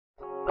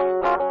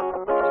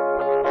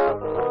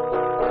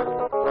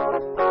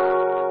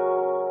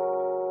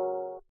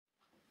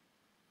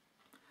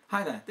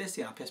Hi there, this is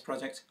the RPS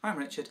project. I'm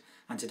Richard,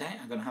 and today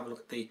I'm going to have a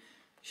look at the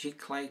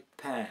Sziklai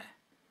Pair,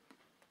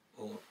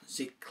 or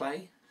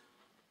Sziklai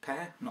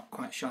Pair. I'm not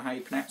quite sure how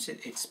you pronounce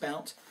it. It's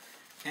spelt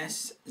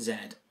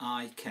S-Z-I-K-L-A-I.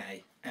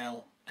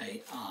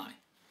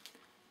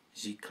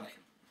 Sziklai.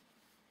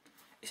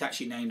 It's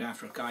actually named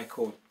after a guy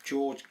called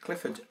George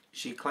Clifford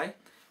Sziklai.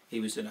 He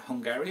was a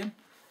Hungarian,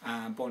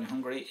 born in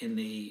Hungary in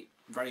the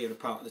very early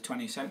part of the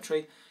 20th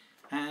century,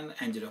 and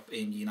ended up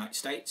in the United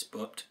States,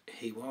 but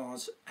he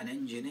was an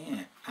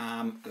engineer,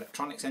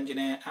 electronics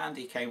engineer, and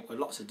he came up with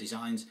lots of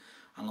designs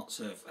and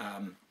lots of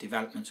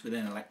developments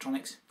within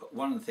electronics. But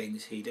one of the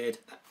things he did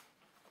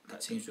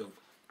that seems to have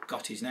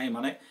got his name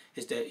on it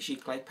is the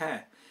Sziklai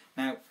Pair.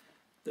 Now,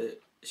 the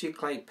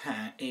Sziklai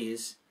Pair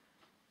is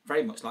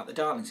very much like the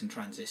Darlington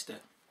transistor,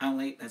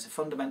 only there's a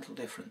fundamental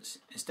difference.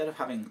 Instead of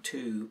having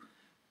two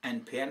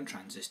NPN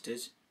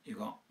transistors, you've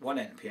got one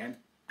NPN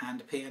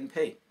and a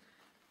PNP.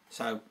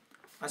 So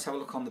let's have a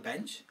look on the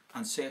bench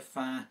and see if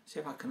I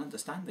can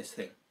understand this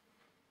thing.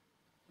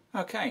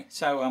 Okay,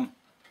 so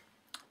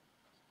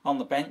on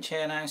the bench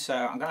here now, so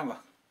I'm going to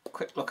have a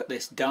quick look at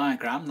this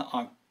diagram that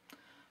I've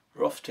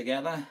roughed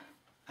together,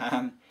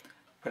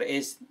 but it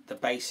is the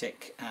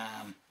basic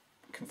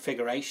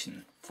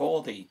configuration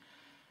for the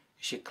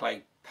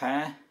Sziklai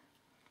Pair.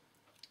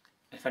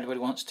 If anybody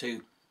wants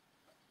to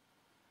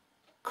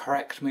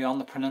correct me on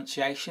the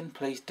pronunciation,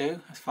 please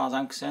do. As far as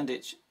I'm concerned,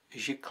 it's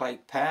Sziklai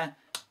Pair.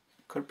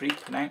 Could be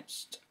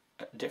pronounced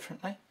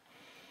differently.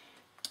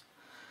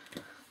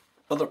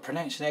 Other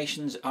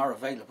pronunciations are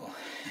available.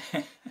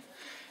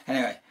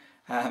 Anyway,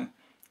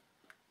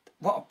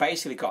 what I've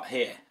basically got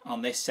here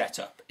on this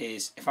setup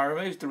is, if I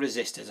remove the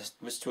resistors,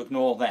 was to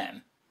ignore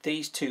them,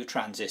 these two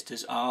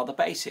transistors are the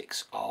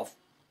basics of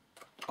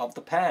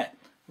the pair.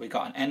 We've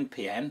got an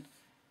NPN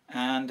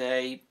and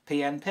a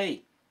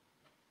PNP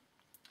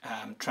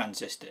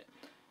transistor,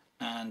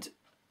 and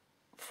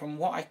from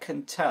what I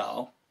can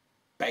tell,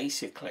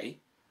 basically,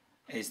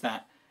 is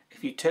that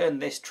if you turn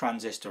this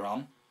transistor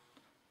on,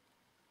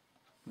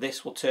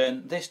 this will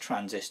turn this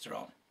transistor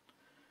on.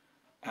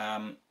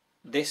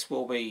 This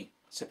will be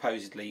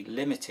supposedly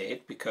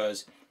limited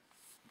because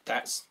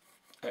that's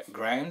at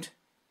ground,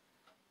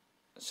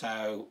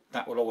 so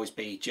that will always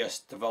be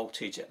just the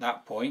voltage at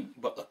that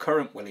point, but the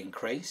current will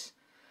increase.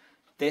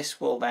 This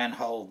will then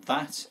hold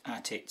that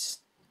at its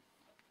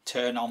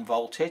turn on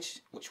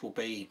voltage, which will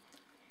be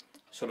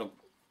sort of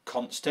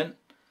constant.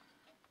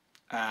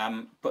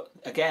 But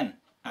again,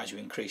 as you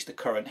increase the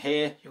current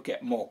here, you'll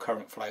get more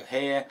current flow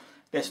here.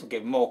 This will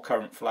give more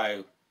current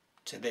flow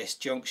to this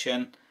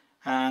junction,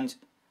 and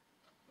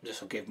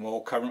this will give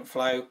more current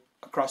flow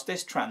across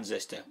this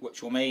transistor,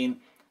 which will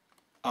mean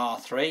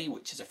R3,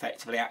 which is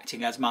effectively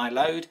acting as my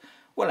load,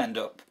 will end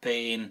up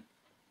being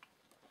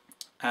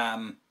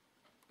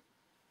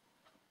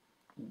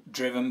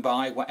driven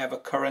by whatever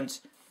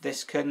current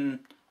this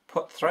can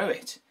put through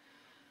it,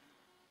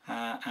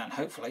 and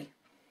hopefully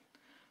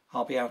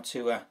I'll be able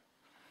to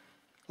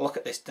look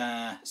at this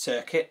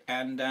circuit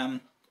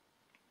and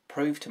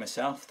prove to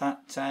myself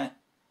that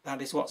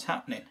that is what's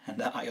happening and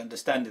that I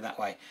understand it that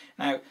way.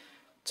 Now,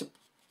 to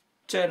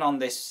turn on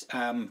this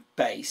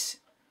base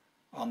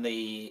on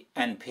the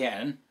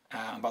NPN,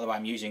 and by the way,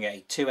 I'm using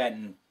a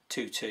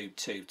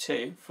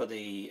 2N2222 for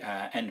the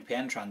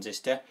NPN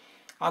transistor.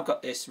 I've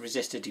got this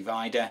resistor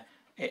divider.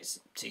 It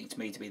seems to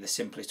me to be the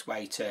simplest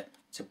way to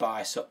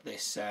bias up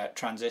this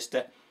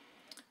transistor.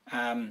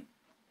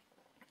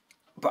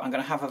 But I'm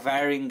going to have a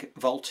varying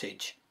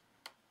voltage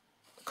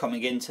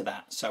coming into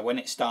that, so when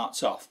it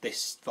starts off,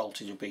 this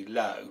voltage will be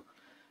low,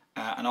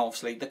 and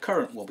obviously the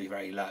current will be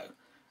very low,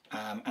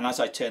 and as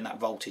I turn that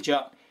voltage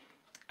up,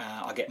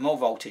 I get more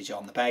voltage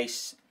on the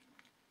base,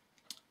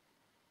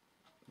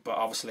 but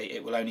obviously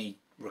it will only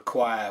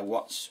require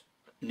what's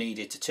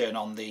needed to turn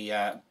on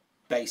the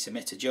base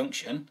emitter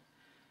junction,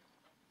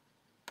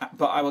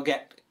 but I will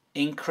get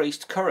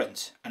increased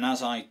current, and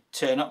as I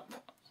turn up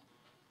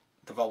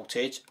the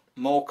voltage,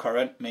 more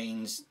current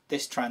means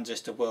this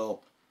transistor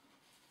will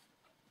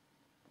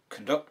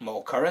conduct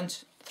more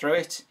current through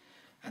it,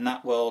 and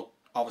that will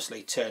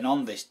obviously turn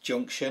on this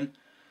junction.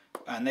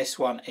 And this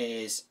one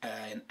is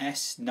an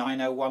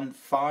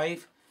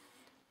S9015,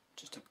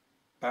 just a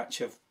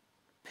batch of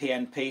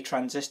PNP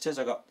transistors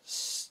I got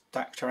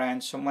stacked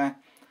around somewhere.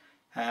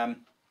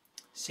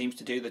 Seems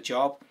to do the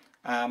job.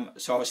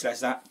 So obviously as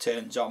that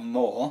turns on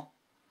more,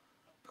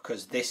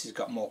 because this has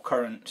got more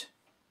current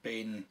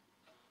being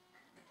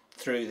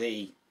through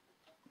the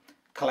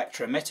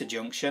collector emitter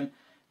junction,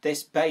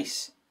 this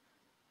base,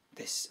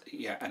 this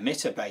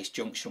emitter base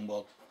junction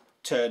will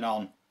turn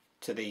on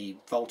to the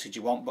voltage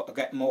you want, but I'll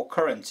get more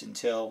current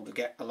until we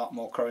get a lot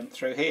more current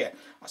through here.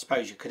 I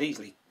suppose you could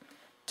easily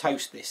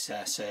toast this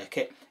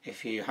circuit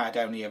if you had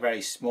only a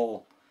very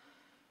small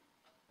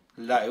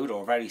load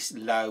or very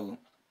low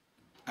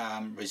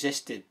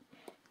resisted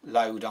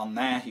load on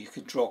there. You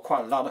could draw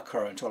quite a lot of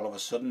current all of a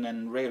sudden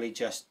and really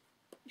just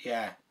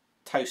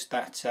toast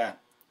that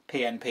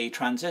PNP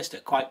transistor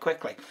quite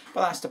quickly.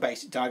 But that's the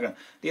basic diagram.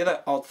 The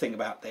other odd thing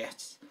about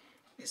this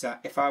is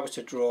that if I was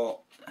to draw,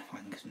 I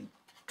can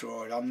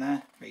draw it on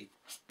there,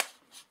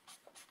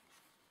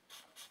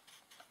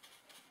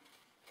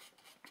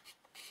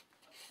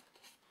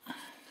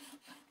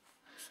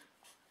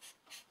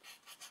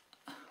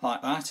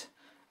 like that.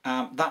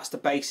 That's the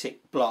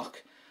basic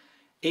block.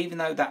 Even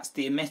though that's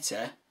the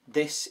emitter,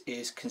 this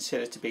is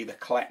considered to be the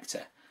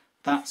collector.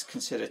 That's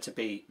considered to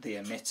be the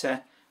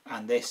emitter,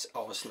 and this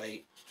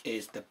obviously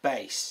is the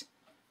base.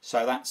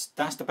 So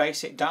that's the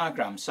basic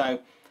diagram. So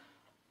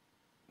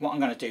what I'm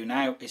going to do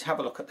now is have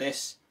a look at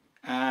this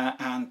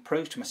and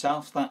prove to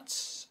myself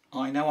that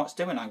I know what's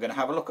doing. I'm going to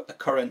have a look at the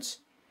current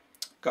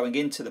going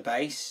into the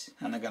base,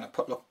 and I'm going to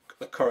put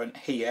the current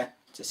here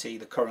to see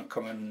the current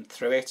coming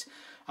through it.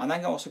 And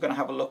then I'm also going to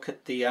have a look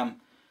at the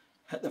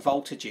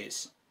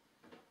voltages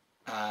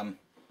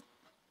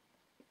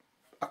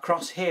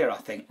across here, I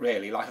think,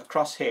 really, like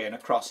across here and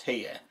across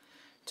here,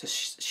 to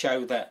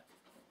show that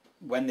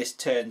when this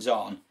turns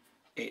on,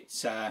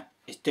 it's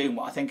doing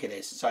what I think it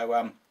is.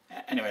 So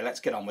anyway,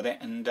 let's get on with it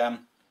and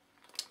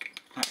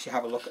actually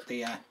have a look at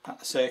the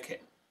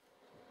circuit.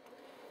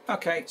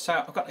 Okay, so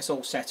I've got this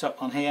all set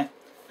up on here.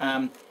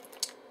 The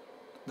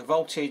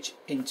voltage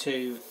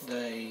into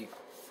the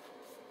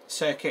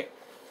circuit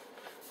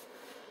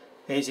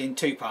is in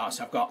two parts.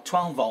 I've got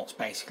 12 volts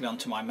basically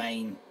onto my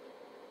main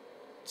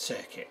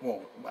circuit,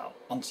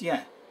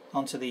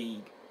 onto the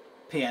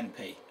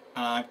PNP,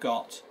 and I've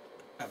got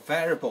a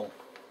variable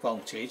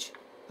voltage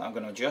that I'm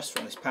going to adjust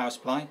from this power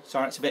supply.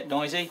 Sorry, it's a bit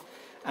noisy.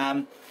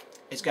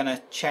 It's going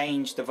to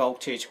change the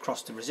voltage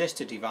across the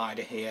resistor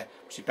divider here,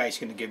 which is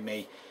basically going to give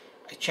me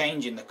a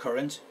change in the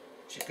current,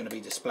 which is going to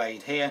be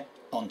displayed here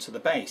onto the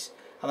base.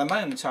 At the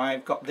moment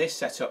I've got this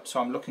set up so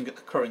I'm looking at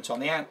the current on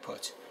the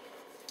output.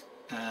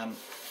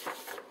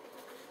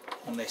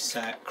 On this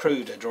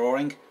cruder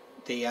drawing,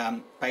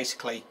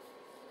 basically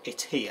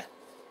it's here.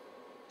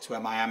 It's where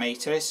my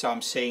ammeter is, so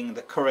I'm seeing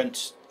the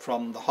current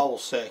from the whole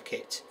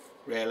circuit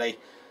really,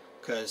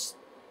 because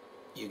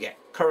you get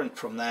current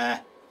from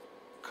there,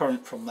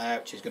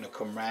 which is going to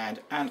come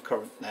round, and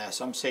current there.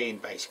 So I'm seeing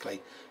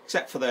basically,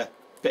 except for the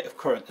bit of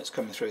current that's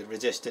coming through the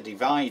resistor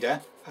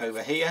divider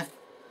over here,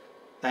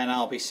 then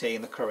I'll be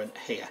seeing the current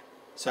here.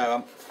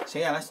 So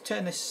yeah, let's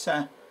turn this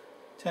up,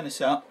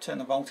 turn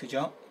the voltage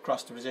up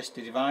across the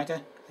resistor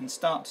divider, and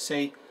start to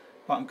see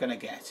what I'm going to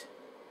get.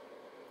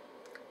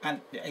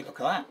 And hey, look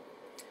at that.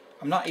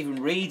 I'm not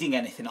even reading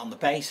anything on the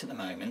base at the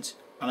moment,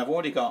 and I've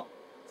already got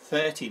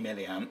 30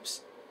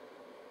 milliamps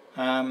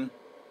on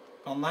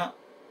that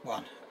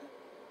one.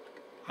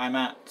 I'm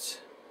at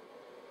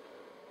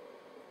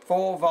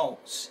 4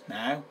 volts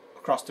now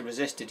across the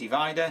resistor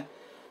divider,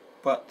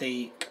 but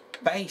the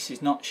base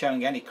is not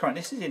showing any current.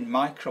 This is in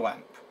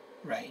microamp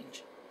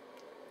range,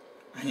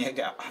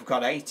 and I've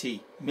got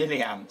 80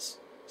 milliamps,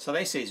 so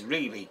this is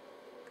really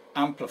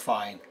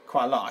amplifying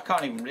quite a lot. I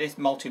can't even read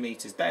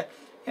multimeters. They're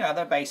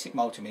basic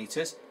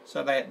multimeters,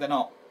 so they're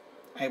not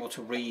able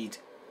to read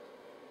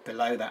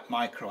below that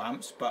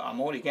microamps, but I'm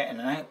already getting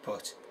an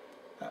output.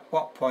 At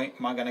what point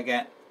am I going to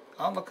get,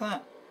 oh look at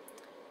that,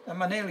 I'm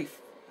nearly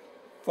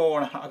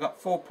 4.5, I've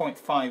got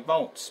 4.5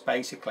 volts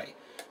basically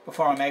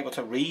before I'm able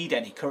to read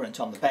any current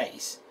on the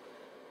base.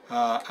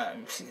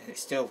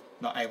 It's still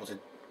not able to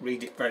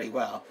read it very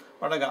well,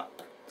 but I got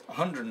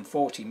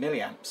 140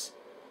 milliamps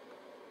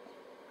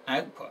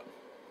output,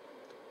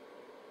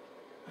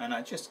 and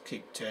I just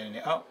keep turning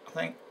it up. I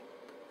think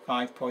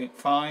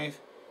 5.5,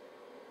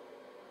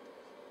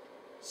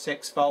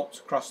 6 volts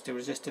across the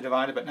resistor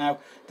divider, but now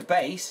the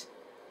base,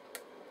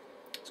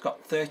 it's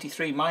got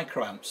 33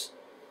 microamps.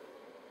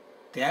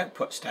 The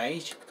output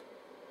stage,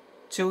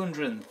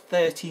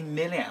 230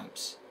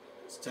 milliamps.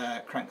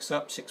 It cranks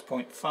up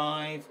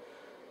 6.5,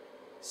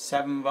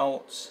 7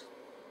 volts.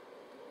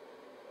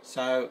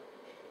 So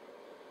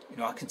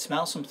I can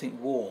smell something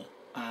warm,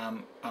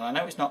 and I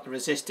know it's not the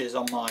resistors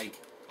on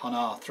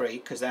R3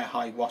 because they're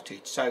high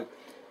wattage. So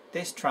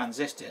this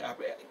transistor,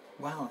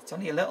 well, it's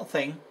only a little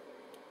thing.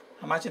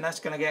 I imagine that's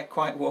going to get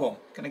quite warm,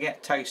 going to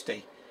get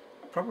toasty.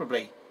 I'll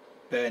probably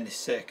burn this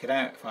circuit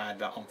out if I had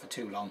that on for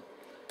too long.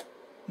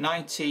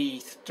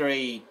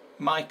 93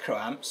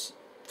 microamps,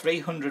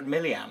 300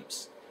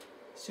 milliamps.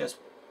 Let's just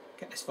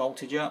get this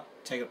voltage up,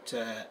 take it up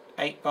to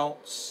 8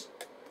 volts,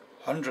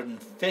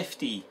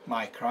 150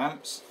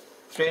 microamps,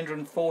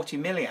 340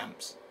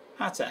 milliamps.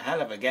 That's a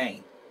hell of a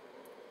gain.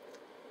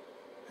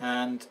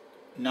 And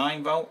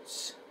 9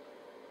 volts,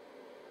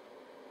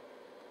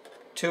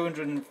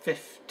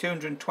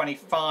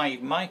 225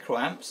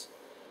 microamps,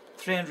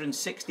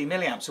 360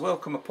 milliamps. So there will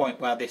come a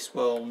point where this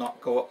will not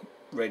go up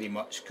really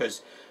much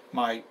because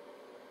my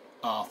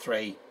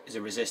R3 is a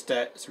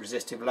resistor, it's a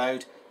resistive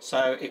load,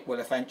 so it will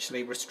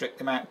eventually restrict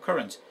the amount of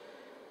current,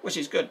 which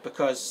is good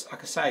because,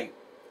 like I say,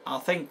 I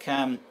think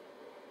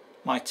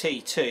my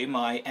T2,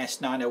 my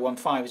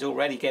S9015, is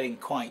already getting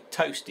quite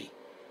toasty.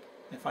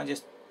 If I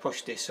just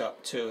push this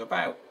up to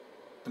about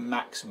the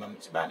maximum,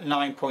 it's about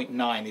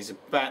 9.9 is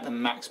about the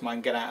maximum I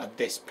can get out of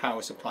this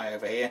power supply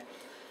over here.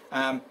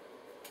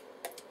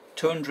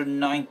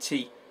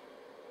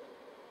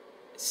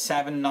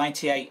 297,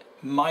 98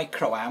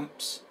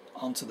 microamps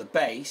onto the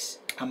base,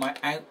 and my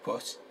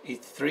output is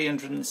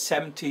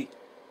 370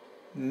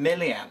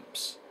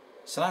 milliamps.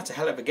 So that's a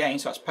hell of a gain.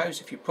 So I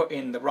suppose if you put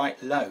in the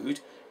right load,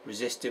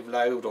 resistive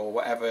load or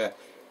whatever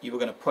you were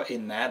going to put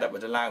in there that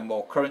would allow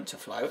more current to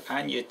flow,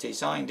 and you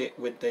designed it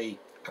with the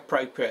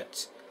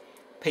appropriate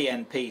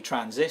PNP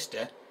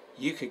transistor,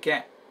 you could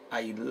get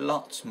a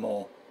lot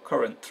more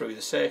current through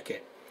the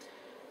circuit.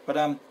 But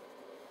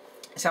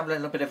let's have a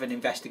little bit of an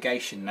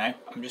investigation now.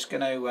 I'm just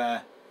going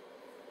to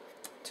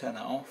turn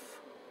that off.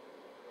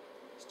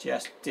 Let's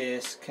just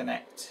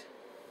disconnect,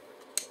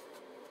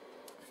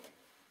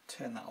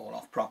 turn that all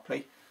off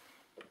properly,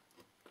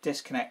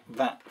 disconnect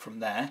that from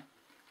there,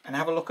 and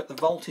have a look at the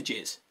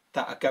voltages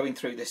that are going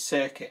through this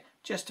circuit,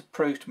 just to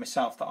prove to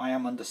myself that I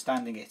am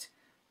understanding it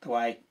the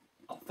way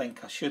I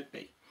think I should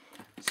be.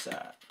 So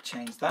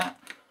change that.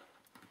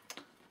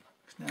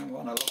 Now we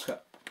want to look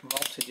at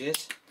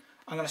voltages.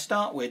 I'm going to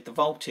start with the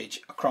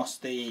voltage across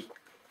the,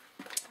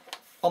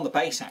 on the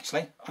base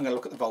actually. I'm going to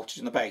look at the voltage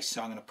on the base.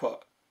 So I'm going to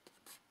put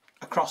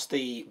across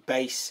the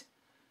base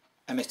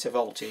emitter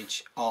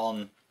voltage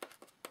on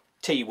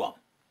T1.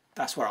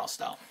 That's where I'll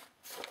start.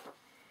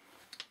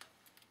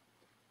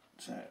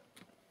 So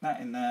that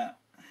in there,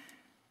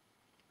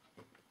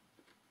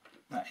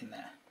 that in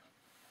there.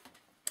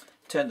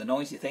 Turn the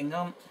noisy thing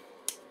on.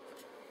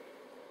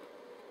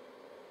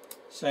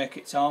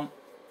 Circuit's on.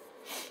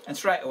 And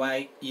straight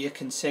away you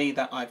can see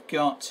that I've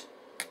got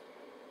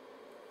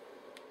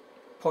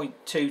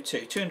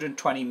 0.22,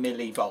 220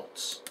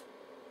 millivolts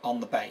on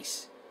the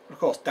base. Of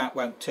course that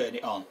won't turn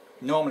it on.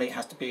 Normally it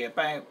has to be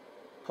about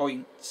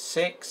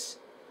 0.6. So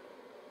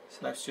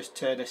let's just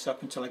turn this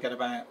up until I get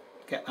that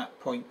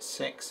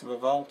 0.6 of a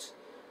volt.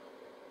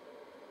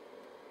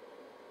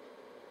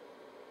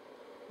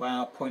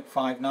 Well,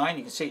 0.59,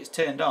 you can see it's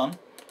turned on.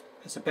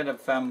 There's a bit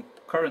of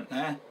current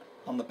there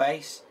on the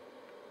base.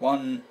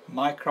 1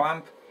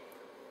 microamp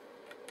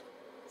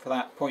for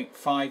that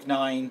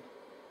 0.59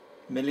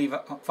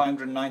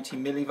 590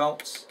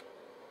 millivolts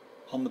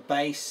on the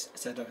base.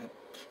 So,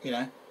 you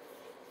know,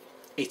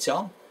 it's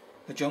on,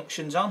 the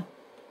junction's on.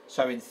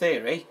 So in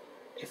theory,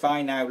 if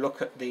I now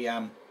look at the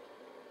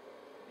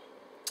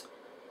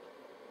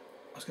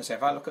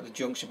if I look at the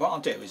junction, what I'll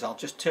do is I'll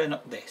just turn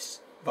up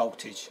this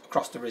voltage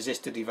across the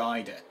resistor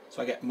divider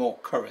so I get more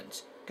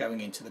current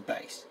going into the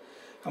base.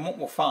 And what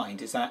we'll find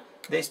is that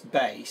this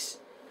base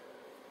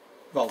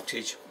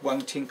voltage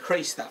won't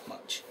increase that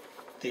much.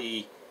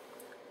 The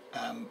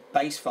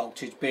base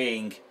voltage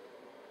being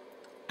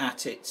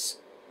at its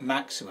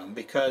maximum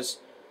because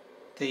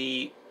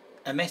the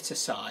emitter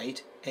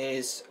side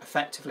is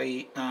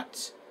effectively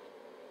at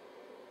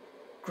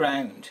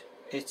ground.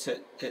 It's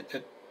at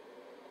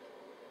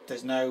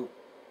there's no,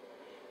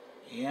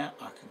 yeah,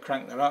 I can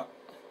crank that up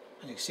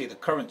and you can see the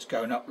current's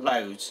going up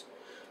loads,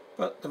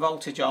 but the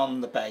voltage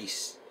on the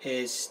base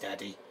is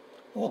steady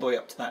all the way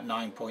up to that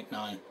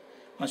 9.9.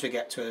 Once we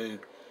get to,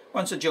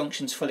 once the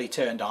junction's fully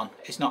turned on,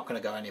 it's not going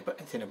to go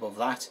anything above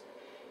that.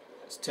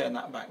 Let's turn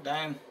that back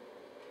down,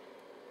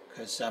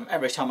 because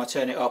every time I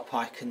turn it up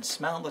I can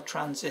smell the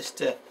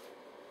transistor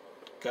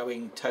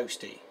going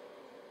toasty.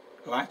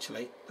 Oh,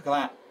 actually, look at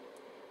that.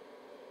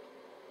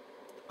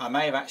 I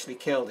may have actually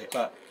killed it,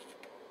 but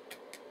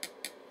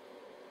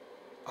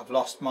I've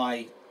lost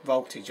my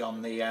voltage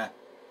on the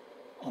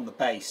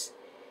base.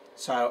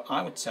 So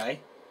I would say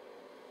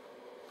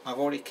I've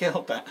already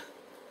killed that.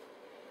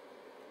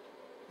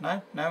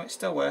 No, it's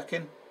still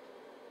working.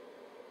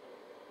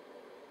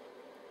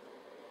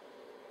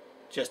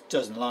 Just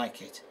doesn't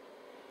like it.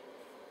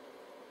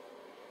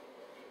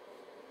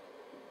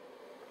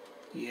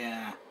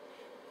 Yeah.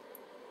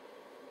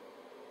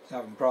 It's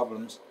having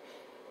problems.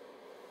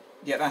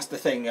 Yeah, that's the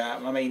thing.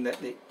 I mean,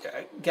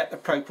 get the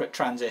appropriate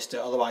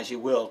transistor, otherwise you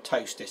will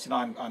toast it.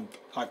 And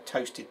I've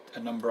toasted a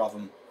number of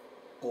them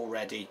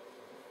already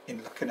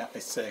in looking at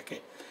this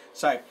circuit.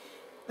 So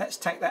let's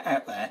take that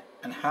out there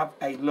and have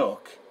a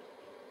look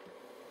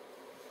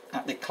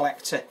at the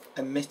collector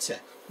emitter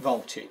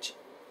voltage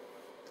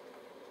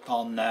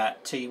on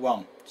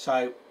T1.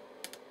 So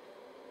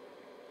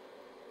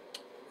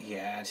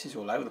yeah, this is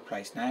all over the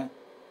place now.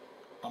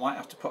 I might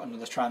have to put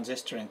another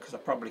transistor in because I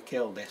probably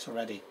killed this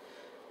already.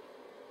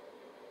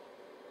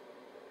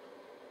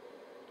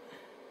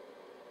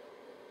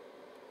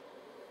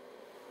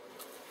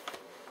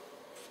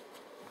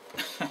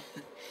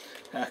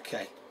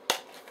 Okay.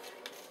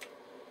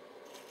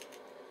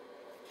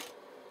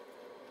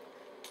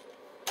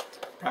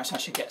 Perhaps I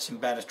should get some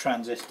better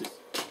transistors.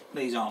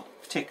 These aren't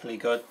particularly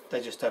good.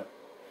 They're just a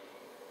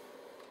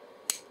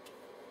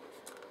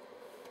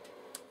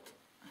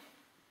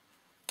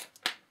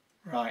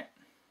right.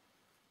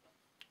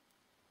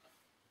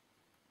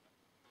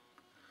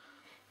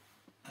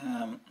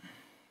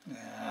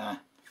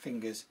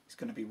 Fingers. It's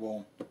going to be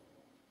warm.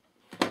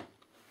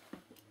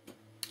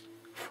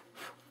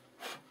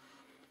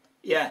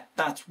 Yeah,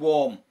 that's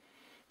warm.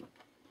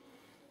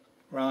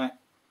 Right,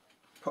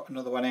 put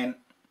another one in.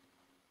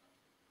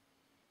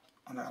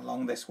 I don't know how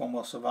long this one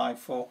will survive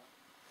for.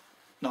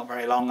 Not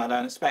very long, I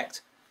don't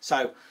expect.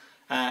 So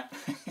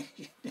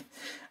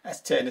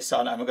Let's turn this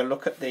on and we're going to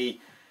look at the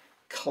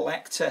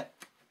collector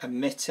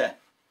emitter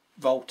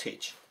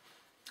voltage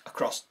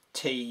across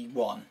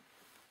T1,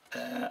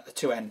 the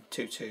 2N,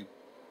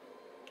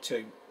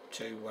 2,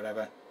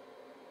 whatever.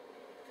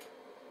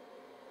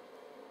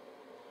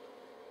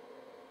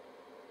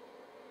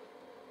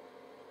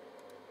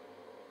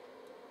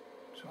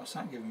 So what's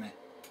that giving me?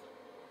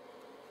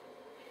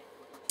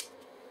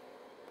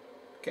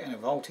 Getting a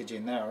voltage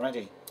in there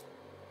already.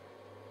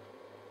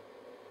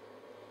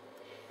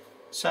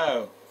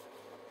 So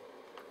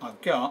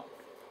I've got,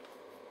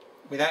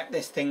 without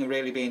this thing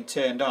really being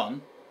turned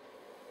on,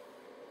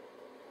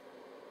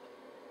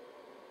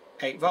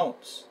 8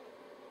 volts,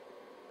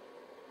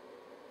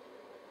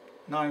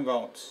 9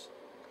 volts.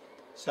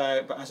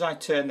 So, but as I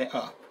turn it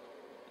up,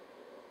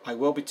 I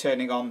will be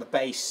turning on the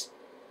base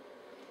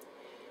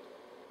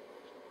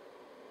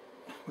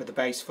with the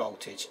base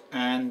voltage,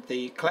 and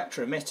the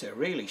collector emitter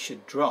really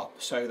should drop,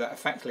 so that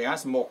effectively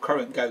as more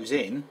current goes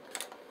in,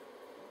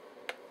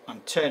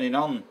 I'm turning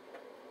on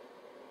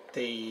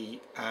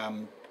the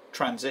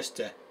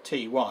transistor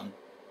T1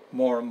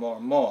 more and more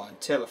and more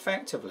until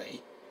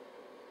effectively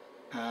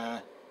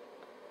there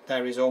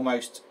is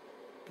almost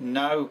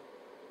no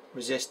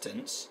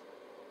resistance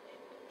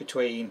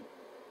between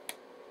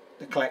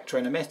the collector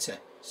and emitter,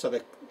 so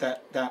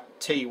that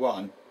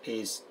T1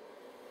 is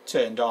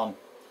turned on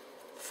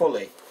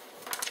fully.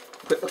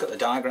 Quick look at the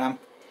diagram.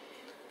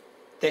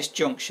 This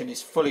junction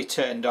is fully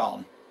turned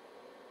on,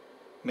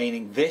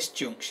 meaning this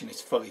junction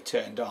is fully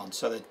turned on,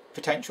 so the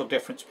potential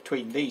difference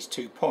between these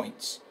 2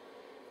 points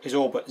is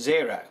all but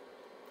 0.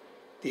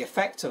 The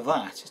effect of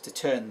that is to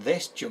turn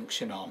this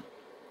junction on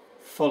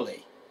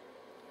fully.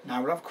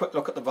 Now we'll have a quick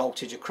look at the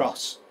voltage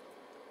across,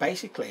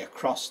 basically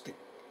across the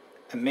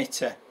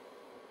emitter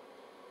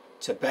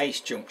to base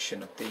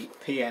junction of the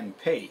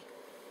PNP.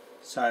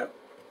 So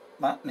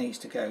that needs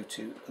to go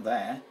to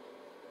there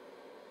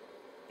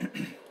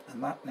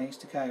and that needs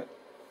to go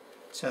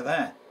to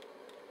there.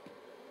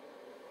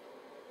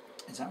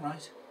 Is that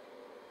right?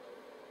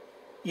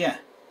 Yeah,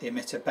 the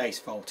emitter base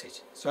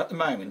voltage. So at the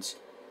moment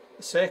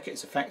the circuit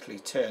is effectively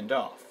turned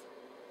off,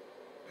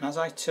 and as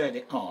I turn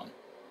it on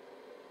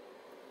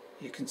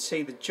you can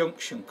see the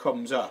junction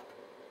comes up,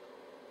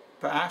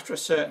 but after a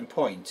certain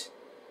point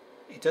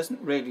it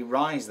doesn't really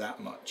rise that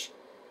much.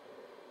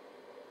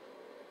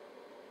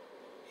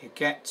 You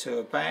get to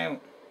about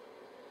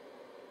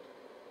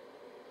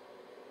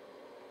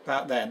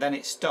there, then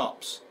it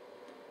stops,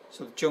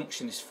 so the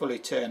junction is fully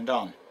turned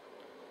on,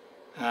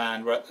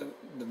 and we're at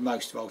the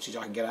most voltage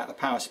I can get out of the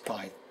power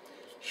supply.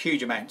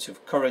 Huge amounts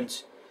of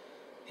current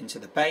into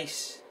the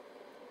base,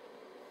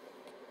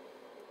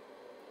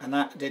 and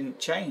that didn't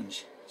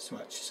change so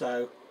much.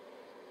 So,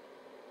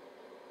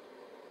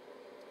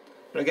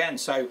 but again,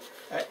 so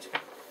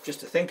just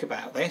to think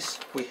about this,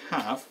 we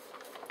have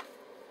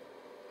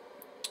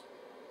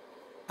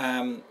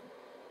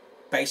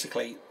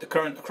basically the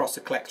current across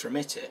the collector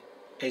emitter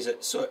is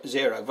at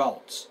 0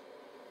 volts.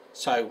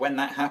 So when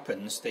that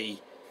happens, the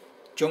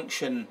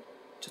junction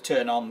to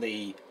turn on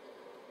the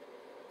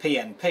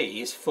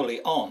PNP is fully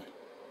on,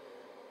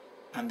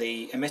 and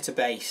the emitter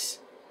base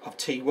of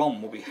T1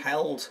 will be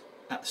held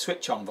at the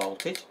switch on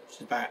voltage, which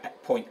is about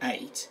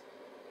 0.8,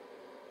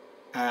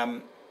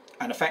 and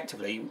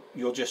effectively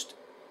you're just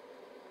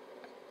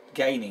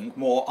gaining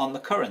more on the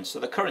current, so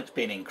the current's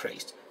being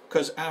increased,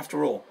 because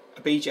after all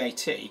a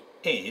BJT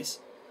is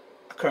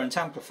a current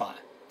amplifier.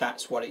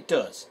 That's what it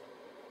does.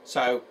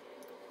 So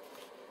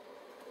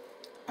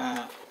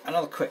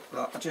another quick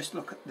look, I'll just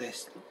look at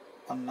this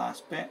one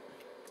last bit.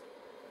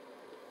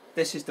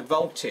 This is the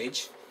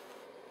voltage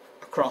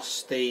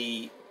across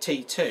the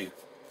T2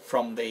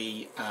 from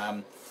the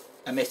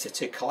emitter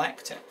to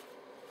collector,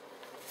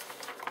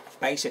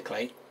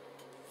 basically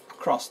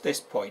across this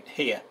point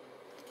here.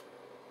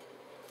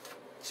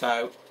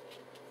 So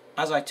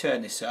as I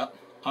turn this up,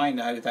 I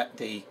know that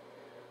the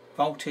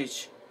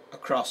voltage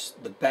across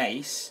the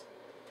base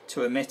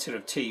to emitter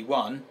of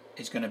T1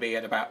 is going to be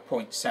at about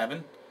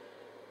 0.7.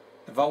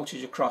 The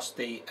voltage across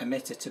the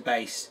emitter to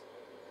base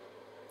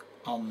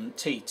on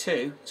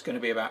T2 is going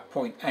to be about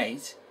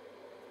 0.8,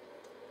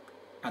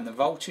 and the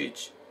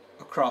voltage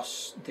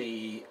across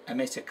the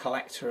emitter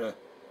collector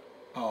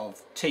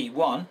of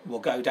T1 will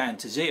go down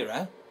to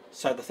 0,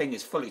 so the thing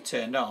is fully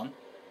turned on,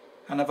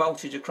 and the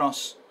voltage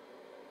across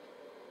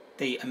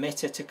the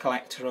emitter to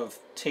collector of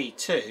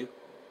T2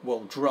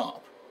 will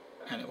drop,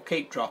 and it will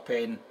keep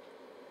dropping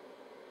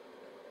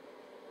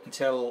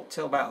until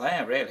about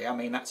there really. I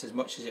mean, that's as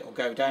much as it will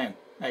go down.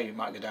 Maybe it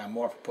might go down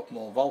more if I put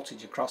more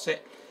voltage across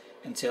it,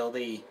 until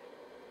the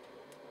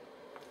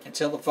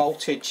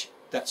voltage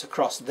that's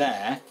across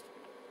there,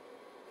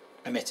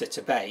 emitter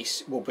to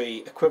base, will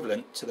be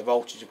equivalent to the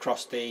voltage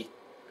across the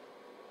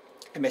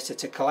emitter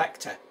to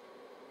collector,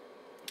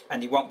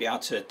 and you won't be able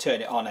to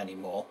turn it on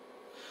anymore.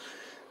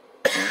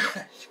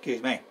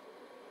 Excuse me.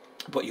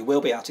 But you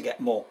will be able to get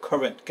more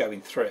current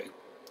going through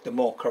the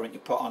more current you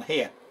put on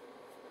here.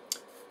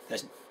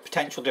 There's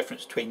potential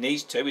difference between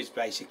these two is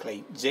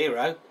basically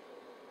 0,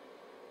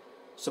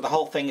 So the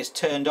whole thing is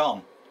turned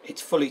on.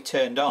 It's fully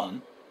turned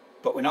on,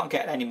 but we're not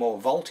getting any more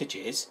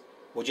voltages.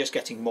 We're just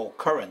getting more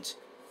current.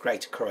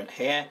 Greater current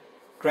here,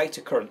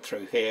 greater current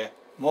through here,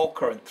 more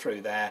current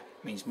through there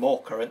means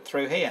more current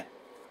through here.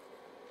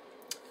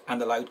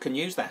 And the load can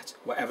use that,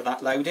 whatever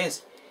that load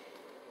is.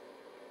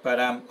 But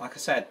like I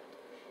said,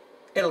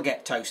 it'll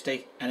get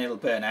toasty and it'll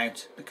burn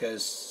out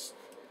because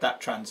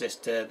that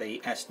transistor, the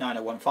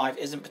S9015,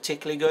 isn't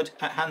particularly good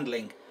at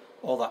handling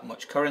all that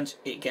much current.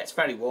 It gets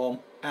very warm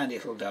and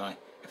it'll die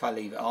if I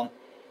leave it on.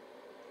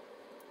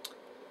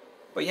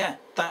 But yeah,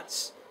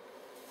 that's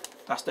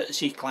the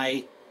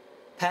Sziklai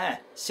Pair.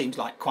 Seems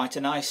like quite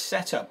a nice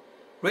setup.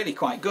 Really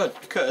quite good,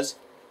 because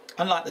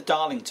unlike the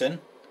Darlington,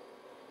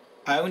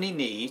 I only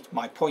need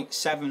my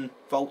 0.7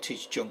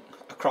 voltage jump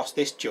across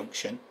this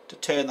junction to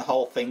turn the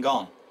whole thing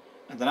on,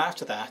 and then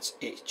after that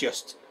it's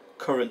just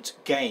current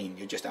gain.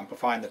 You're just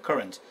amplifying the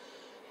current.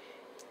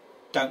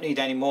 Don't need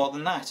any more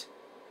than that.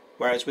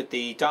 Whereas with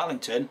the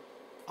Darlington,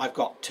 I've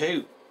got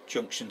 2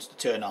 junctions to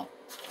turn on.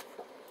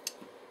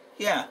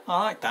 Yeah,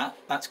 I like that.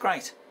 That's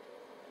great.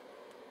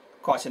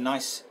 Quite a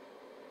nice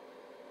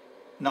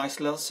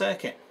little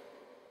circuit.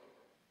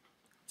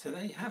 So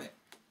there you have it,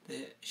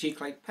 the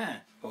Sziklai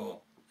Pair, or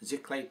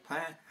Sziklai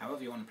Pair,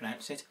 however you want to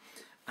pronounce it,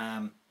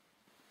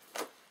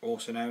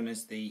 also known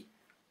as the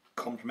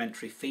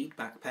Complementary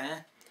feedback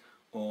pair,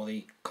 or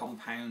the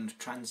compound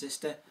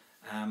transistor,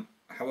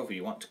 however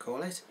you want to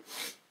call it.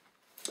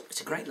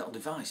 It's a great little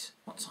device.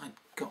 Once I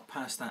got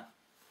past that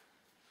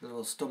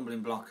little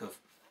stumbling block of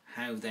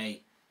how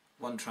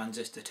one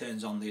transistor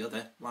turns on the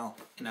other, well,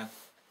 you know,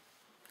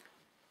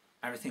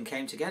 everything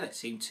came together. It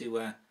seemed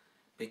to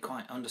be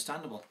quite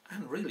understandable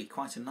and really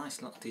quite a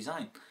nice little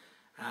design.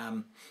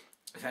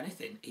 If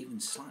anything, even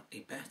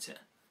slightly better,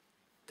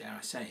 dare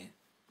I say,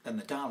 than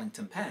the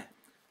Darlington Pair,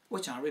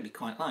 which I really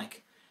quite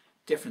like.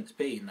 Difference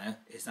being though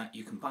is that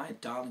you can buy a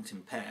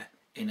Darlington Pair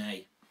in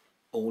a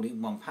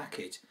all-in-one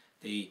package.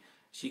 The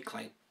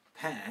Sziklai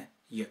Pair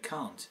you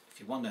can't. If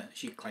you want a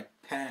Sziklai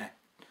Pair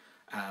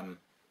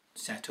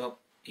setup,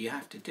 you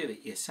have to do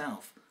it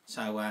yourself.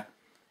 So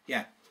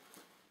yeah,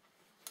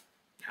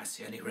 that's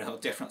the only real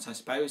difference, I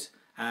suppose.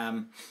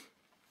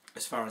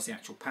 As far as the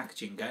actual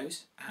packaging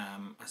goes,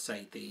 I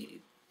say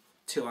the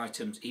 2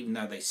 items, even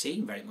though they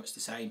seem very much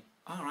the same,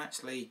 are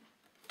actually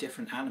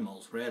different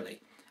animals, really.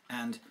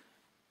 And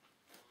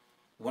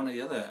one of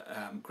the other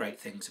great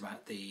things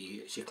about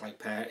the Sziklai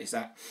Pair is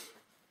that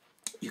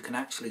you can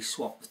actually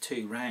swap the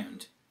 2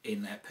 round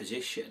in their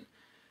position,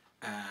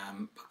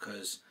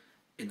 because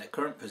in their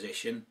current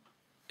position,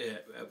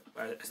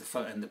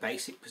 and the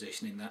basic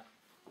positioning that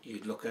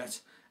you'd look at,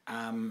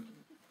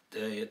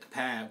 the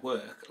pair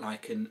work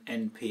like an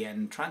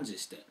NPN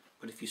transistor,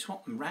 but if you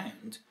swap them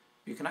round,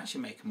 you can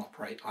actually make them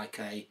operate like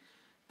a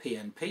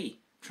PNP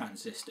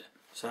transistor.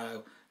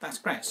 So that's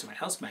great. Something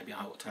else maybe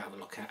I ought to have a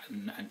look at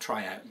and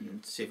try out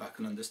and see if I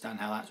can understand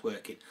how that's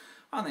working.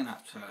 I think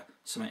that's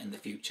something in the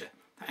future.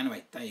 But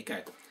anyway, there you go.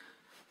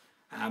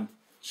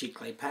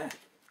 Sziklai Pair,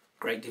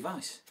 great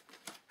device.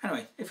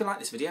 Anyway, if you like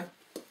this video,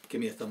 give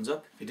me a thumbs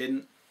up. If you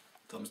didn't,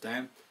 thumbs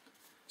down.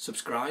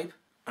 Subscribe,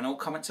 and all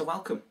comments are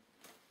welcome.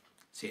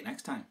 See you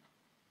next time.